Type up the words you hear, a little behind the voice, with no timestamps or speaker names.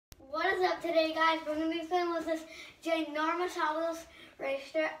is up today, guys? We're going to be playing with this ginormous Hot Wheels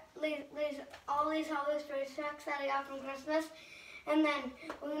racetrack. All these Hot Wheels racetracks that I got from Christmas. And then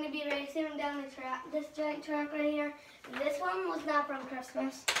we're going to be racing them down the track, this giant track right here. This one was not from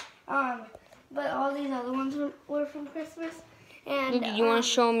Christmas. But all these other ones were from Christmas. And Lukey, you want to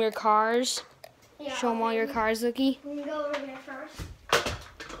show them your cars? Yeah, show them all your cars, Lukey. We can go over here first.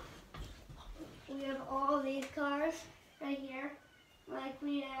 We have all these cars right here. Like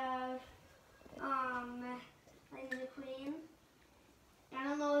we have Lightning McQueen. I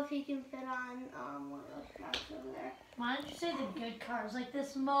don't know if he can fit on one of those trucks over there. Why don't you say the good cars? Like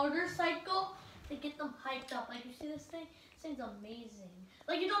this motorcycle, to get them hyped up. Like you see this thing? This thing's amazing.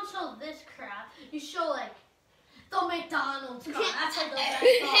 Like you don't show this crap. You show like the McDonald's car. That's like the best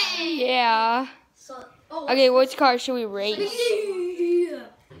car. Yeah. So, okay, which car should we race? Yeah.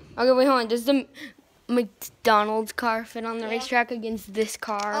 Okay, wait, hold on. Does the McDonald's car fit on the racetrack against this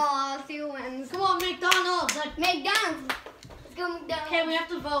car? Oh, let's see who wins. Come on, McDonald's. Like, McDonald's. Let's go McDonald's. okay, we have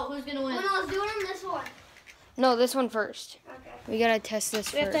to vote. Who's gonna win? Oh, no, let's do it on this one. No, this one first. Okay. We gotta test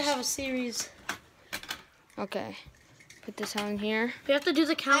this We first. have to have a series. Okay. Put this on here. We have to do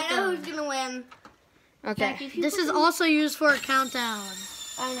the I countdown. know who's gonna win. Okay. Jackie, This is also used for a countdown.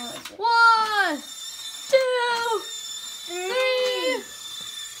 I know it's 1, 2, 3.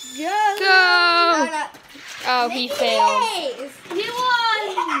 Go! Oh, he failed. He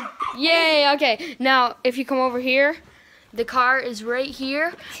won! Yay! Okay. Now, if you come over here, the car is right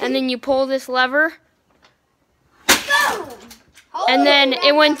here, and then you pull this lever, and then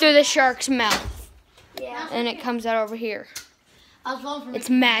it went through the shark's mouth, Yeah. and it comes out over here. I was voting for It's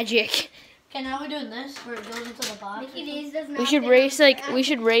magic. Okay, now we're doing this where it goes into the box. Mickey D's does not We should fit race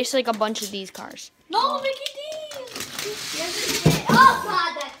on like the a bunch of these cars. No, Mickey D's! Yes, it did. Oh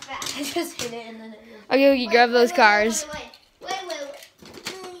God, that's fast. I just hit it and then it just... Okay, you grab those cars. Wait.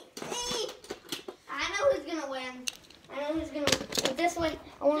 I know who's gonna win. With this one,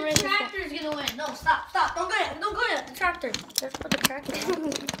 I want to The race this guy. tractor's gonna win. No, stop. Don't go yet. The tractor. Let's put the tractor on.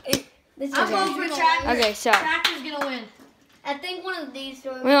 This I'm is going for tractor. Okay, so Tractor's gonna win. I think one of these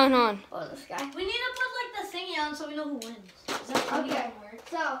two. hold on. Oh, this guy. We need to put like the thingy on so we know who wins. Is that really Okay. gonna work?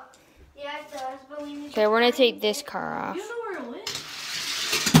 So, yeah, it does, but we need. Okay, we're gonna take this car off. You know where to win.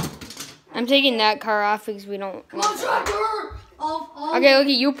 I'm taking that car off because we don't. Come on, tractor! Okay, okay,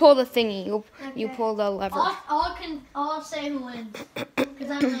 you pull the thingy. You Okay. pull the lever. I'll say who wins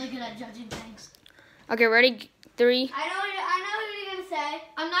because I'm really good at judging things. Okay, ready? 3. I know who you're gonna say.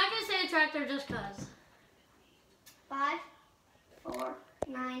 I'm not gonna say the tractor just cause. 5, 4,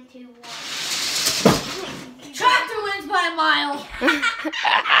 9, 2, 1. Tractor wins by a mile.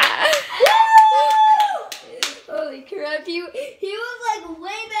 Holy crap! He was like way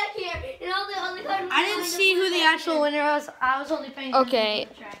back here, and all the other cars. I didn't see who the actual winner was. I was only paying attention Okay. to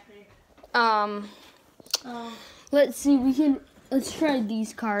the tractor. Let's see. Let's try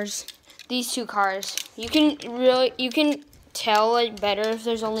these cars. These 2 cars. You can tell it better if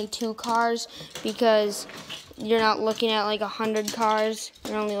there's only 2 cars because you're not looking at like 100 cars.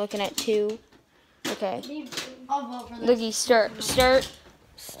 You're only looking at 2. Okay. I'll vote for this. Looky, start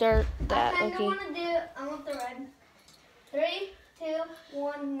that. I Okay. want the red. 3, 2,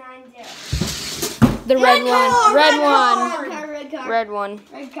 1, 9, 0. The red one. Red one. Red car. Red one.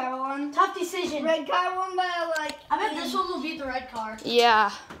 Red car won. Tough decision. Red car won by like. I bet this one will beat the red car. Yeah.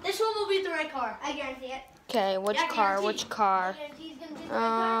 This one will beat the red car. I guarantee it. Okay. Which Yeah, car? guaranteed. Which car? I guarantee he's gonna beat the red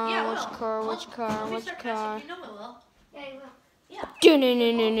car. Yeah, it Which will. car? Well, Which car? don't be Which sarcastic. car? You know it will. Yeah, he will. Yeah.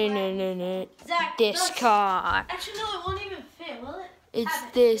 No. Zach, This car. Actually, no, it won't even fit, will it? It's Have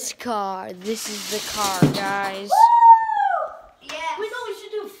it. this car. This is the car, guys. Yes. We know we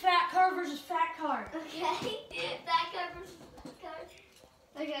should do fat car versus fat car. Okay. That car versus that car.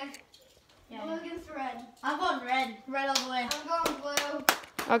 Okay. Yeah. Blue against red. I'm going red. Red all the way. I'm going blue.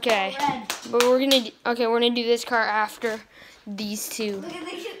 Okay. Red. But we're gonna do this car after these 2. Look at how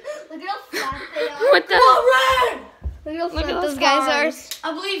fat they are. What the? Red! Look how Look fat at those those guys cars.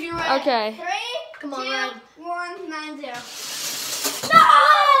 I believe you're right. Okay. 3, Come on, 2, red. 1, 9, 0.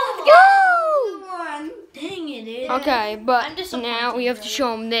 Go! One. Dang it, dude. Okay, I'm but disappointed, now we have to really.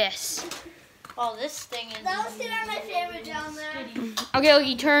 show them this. Oh, this thing is. Those 2 are my favorite down there. Okay,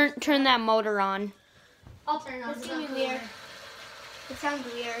 okay, turn that motor on. I'll turn it on. This is gonna be weird. It sounds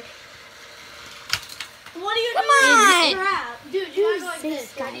weird. What are you Come doing? on! Crap. Dude, you gotta go like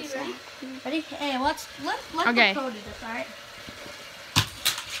this. Ready? Ready? Hey, let's Okay. the pro do this, alright?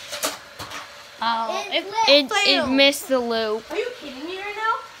 Oh, It It failed. missed the loop. Are you kidding me right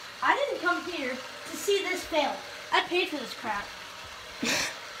now? I didn't come here to see this fail. I paid for this crap.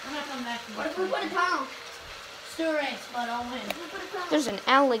 I'm not coming back to What if we put a tunnel? Let's do a race, but I'll win. There's an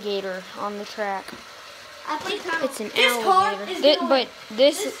alligator on the track. I put a tunnel. It's an This car alligator. is Thi- gonna but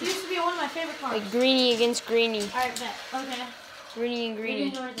This this, used to be one of my favorite cars. like Greenie against Greenie. Alright, bet. Okay. Greenie and We're Greenie.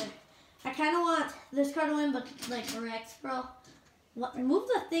 gonna go right there. I kind of want this car to win, but like Rex, bro. What? Move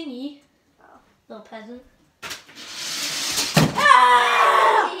the thingy. Little peasant.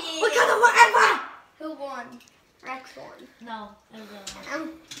 Ah! We got the whatever! Who won? Rex won. No, it was the other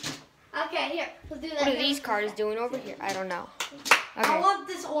one. Okay, here. Let's do that. What are these cars doing over here? I don't know. I Okay. want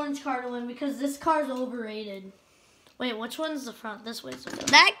this orange car to win because this car is overrated. Wait, which one's the front? This way's the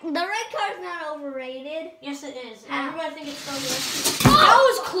front. The red car's not overrated. Yes, it is. Ow. Everybody think it's so good. That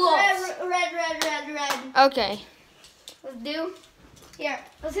was close. Red. Okay. Let's do. Here.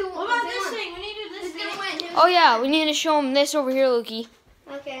 Let's do. What about this thing? We need to do this Who's thing. gonna win? Oh yeah, we need to show them this over here, Lukey.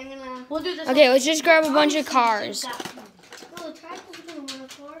 Okay, I'm gonna. We'll do this. Okay, let's just grab a bunch of cars. Oh, the tractor's gonna win,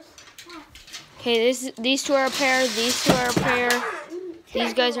 of course. Okay, these two are a pair. These two are a pair.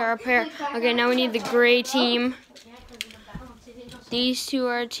 These guys are a pair. Okay, now we need the gray team. These two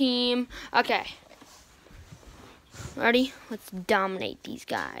are a team. Okay. Ready? Let's dominate these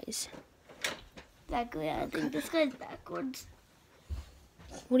guys. Exactly. I think this guy's backwards.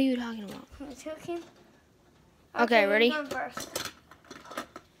 What are you talking about? Okay, Okay, ready? who's going first?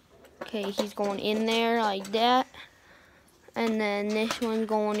 Okay, he's going in there like that. And then this one's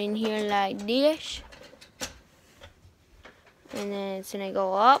going in here like this. And then it's gonna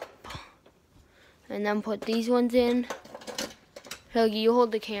go up. And then put these ones in. Helgi, you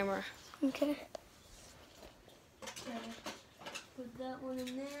hold the camera. Okay. Put that one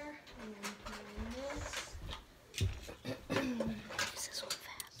in there. And then put in this. Is this one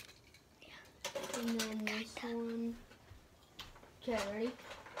fast? And then this one. Okay, ready?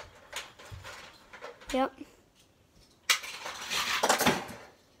 Yep.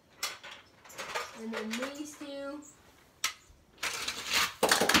 And then these two.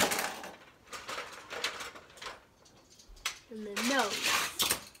 And then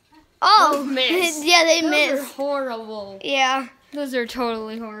those. Oh, Those missed. yeah, they Those are missed. horrible. Yeah. Those are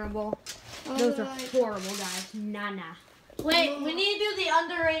totally horrible. Those are horrible, guys. Nah. Wait, we need to do the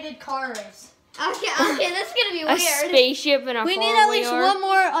underrated car race. Okay, that's gonna be A weird. spaceship and a We need four-wheeler. at least one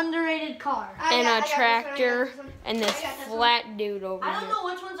more underrated car. And I a got this tractor. one, And this I got this one. flat dude over I don't here. know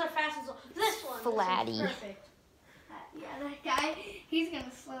which ones are fastest. This one. Flatty. This one's perfect. Yeah, that guy, he's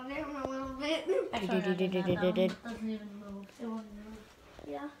gonna slow down a little bit. Doesn't even move. It won't move.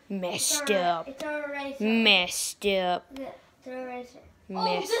 Yeah. Messed up. It's our racer. Messed up. It's our racer.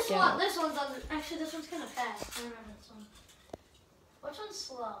 Oh, this Messed one. up. This one's actually this one's kind of fast. I remember this one. Which one's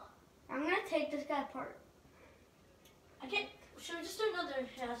slow? I'm gonna take this guy apart. I can't. Should we just do another?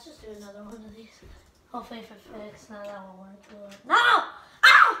 Yeah, let's just do another one of these. Hopefully, if it fits. No, that won't work. No!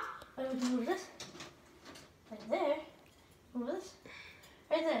 Ow! Wait, we can move this. Right there. Move this.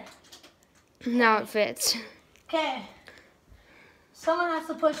 Right there. Now it fits. Okay. Someone has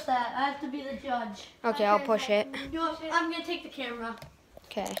to push that. I have to be the judge. Okay, I'll push it. I'm gonna take the camera.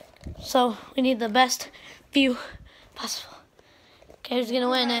 Okay. So we need the best view possible. Okay, who's gonna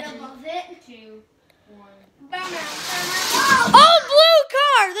win it? I love it. 2, 1. Oh, blue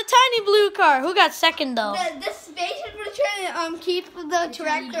car! The tiny blue car. Who got second though? The spaceship was trying to keep the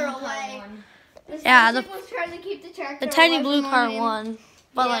tractor away. The Yeah, spaceship was trying to keep the tractor The tiny away blue from car him. won.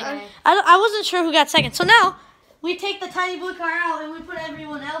 But Yeah. like, I wasn't sure who got second. So now we take the tiny blue car out and we put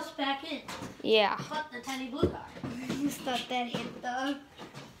everyone else back in. Yeah. But the tiny blue car. Stop that hit though.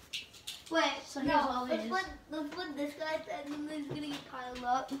 Wait, So here's no, all let's these. put this guy and then he's gonna get piled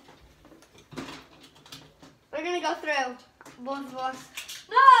up. We're gonna go through. Both of us.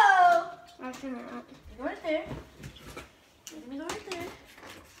 No! Actually not. Go right there. Let me go right there.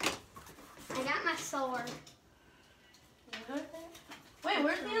 I got my sword. Let me go right there. Wait,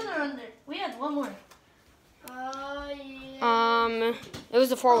 where's the other under? We had one more. Oh yeah. It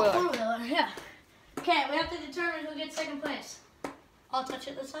was a four-wheeler. Four-wheeler, yeah. Okay, we have to determine who gets second place. I'll touch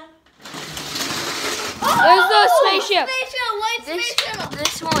it this time. There's the spaceship. Space shuttle, white This, space shuttle.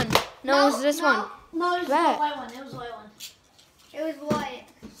 this one. No, it was this one. No, it was the That. white one. It was the white one. It was white.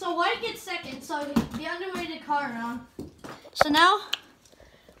 So white gets second, so the underrated car round. So now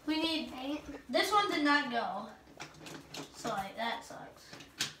we need, this one did not go. So like, that sucks.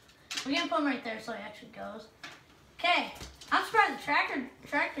 We're gonna put him right there so he actually goes. Okay, I'm surprised the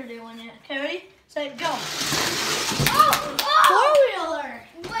tractor didn't win yet. Okay, ready? Set, go. Oh! Four-wheeler.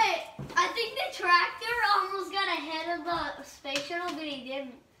 Wait, I think the tractor almost got ahead of the space shuttle, but he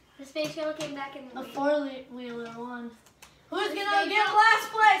didn't. The space shuttle came back in the The lead. four-wheeler won. Who's gonna get last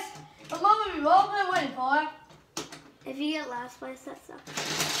place? The moment we've all been waiting for. If you get last place, that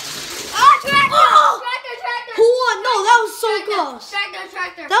sucks. Oh, tractor! Oh! Tractor! tractor. Who won? No, that was so Tractor, close.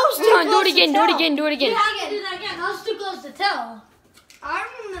 Tractor. That was too Come on, close do it again, to do it tell. again, do it again. We have to do that again. That was too close to tell. I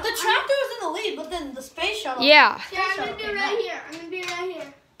don't know. The tractor was in the lead, but then the space shuttle. Yeah. Yeah, I'm gonna be right here. I'm gonna be right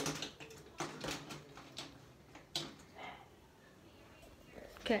here.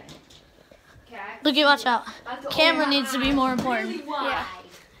 Okay. Look, watch out. Camera needs to be more important. Yeah.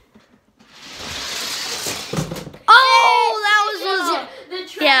 Oh, that was The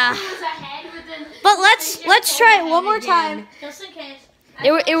tractor Yeah. was ahead, but then. But let's try it one more time. Just in case.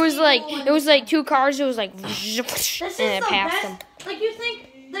 It was like two cars. It was like This is and the it passed best. them. Like you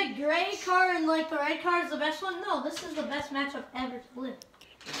think the gray car and like the red car is the best one? No, this is the best matchup ever to live.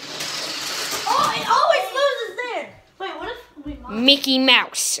 Oh, it always loses there. Wait, what if we Mickey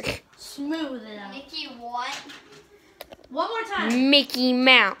Mouse. smooth it out? Mickey what? One more time. Mickey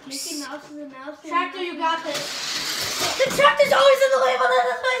Mouse. Mickey Mouse is a mouse. Tractor, you got this. The tractor's always in the lead, but then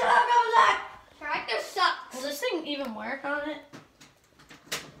the space shuttle comes back. Tractor sucks. Will this thing even work on it?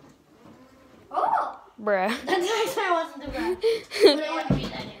 Oh. Bruh. That actually wasn't too bad. But it wouldn't be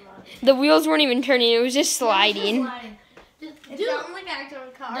that anymore. The wheels weren't even turning. It was just sliding. It's not like an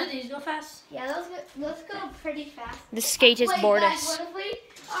actual car. Do these go fast? Yeah, those go pretty fast. The skate just Wait, bored guys, us. What if we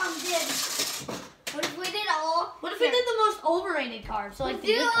What if we did all? What if we did the most overrated cars? So like Let's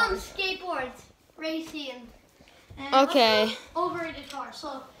the do good cars. skateboards, racing. And Okay. let's do overrated cars.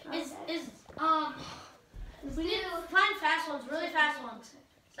 So is we need to find fast ones, really fast ones.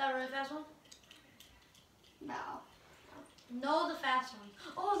 Is that a really fast one? No. No, the fast one.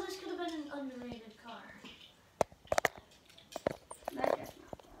 Oh, this could have been an underrated car. That's just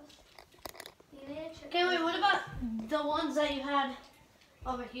not those. You need to check Okay, wait. What about the ones that you had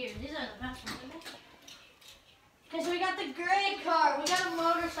over here? These are the fast ones, aren't they? Okay, so we got the gray car. We got a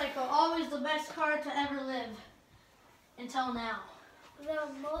motorcycle. Always the best car to ever live until now.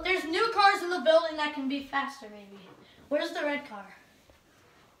 There's new cars in the building that can be faster, maybe. Where's the red car?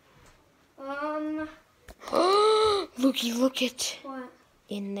 Looky, look it What?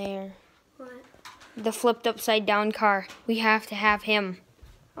 in there. What? The flipped upside down car. We have to have him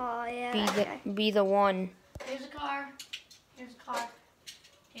Oh yeah. be the one. Here's a car. Here's a car.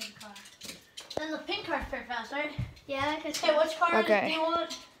 Here's a car. Then the pink car's pretty fast, right? Yeah, I Okay, which car Okay. do you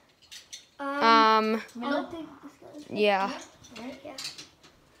want? Um, Middle? yeah. Right? Yeah.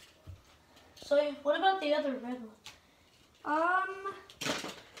 So what about the other red one?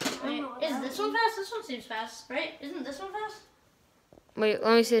 Wait, is this one fast? This one seems fast, right? Isn't this one fast? Wait,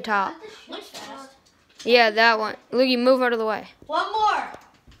 let me see the top. Looks fast. Yeah, that one. Looky, move out of the way. One more.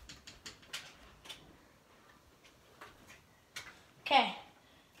 Okay.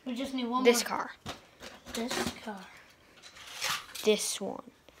 We just need one This more. car. This car. This one.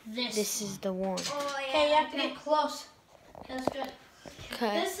 This. This is the one. Oh yeah. Okay, you have to get close. Okay, that's good.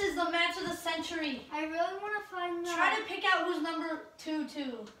 Okay. This is the match of the century. I really want to find the. Try to pick out who's number 2.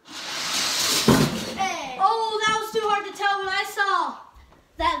 Hey. Oh, that was too hard to tell, but I saw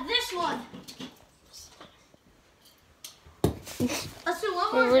that this one. Let's do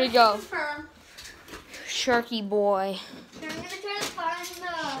one more. Where'd it just to go? confirm. Sharky boy. I'm gonna try to find the.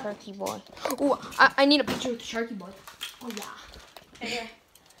 Sharky boy. Ooh, I need a picture with the Sharky boy. Oh yeah. Okay, here.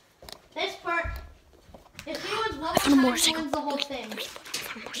 This part. If he wins one found a more time, he motorcycle. wins the whole thing. I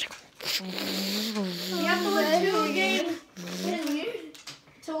found a motorcycle. You have to win 2 games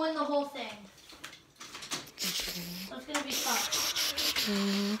to win the whole thing. So it's gonna be tough.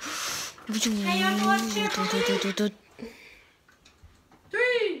 Hey, you have to watch carefully.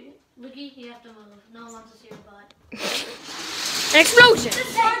 3. Lucky, you have to move. No one wants to see your butt. An explosion!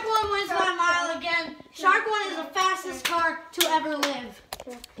 The Shark one wins by a mile again. Shark one is the fastest car to ever live.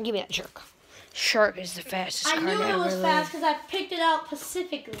 Give me that shark. Shark is the fastest I car knew to it ever was live. fast because I picked it out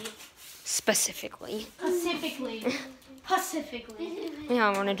specifically. Specifically. Pacifically. Yeah,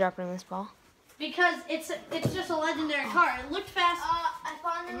 I want to drop it in this ball. Because it's just a legendary car. It looked fast. I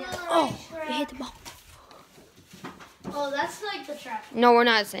found another Oh, racetrack. it hit the ball. Oh, that's like the track. No, we're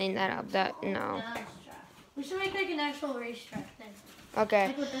not saying that up. That no. Yeah, that's the track. We should make like an actual racetrack thing. Okay.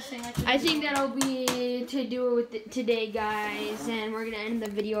 Like with this thing. Like I think that'll be to do it with today, guys, and we're gonna end the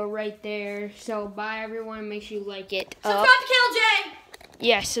video right there. So bye, everyone. Make sure you like it. subscribe to KLJ.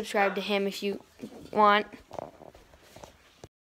 Yeah, subscribe to him if you want.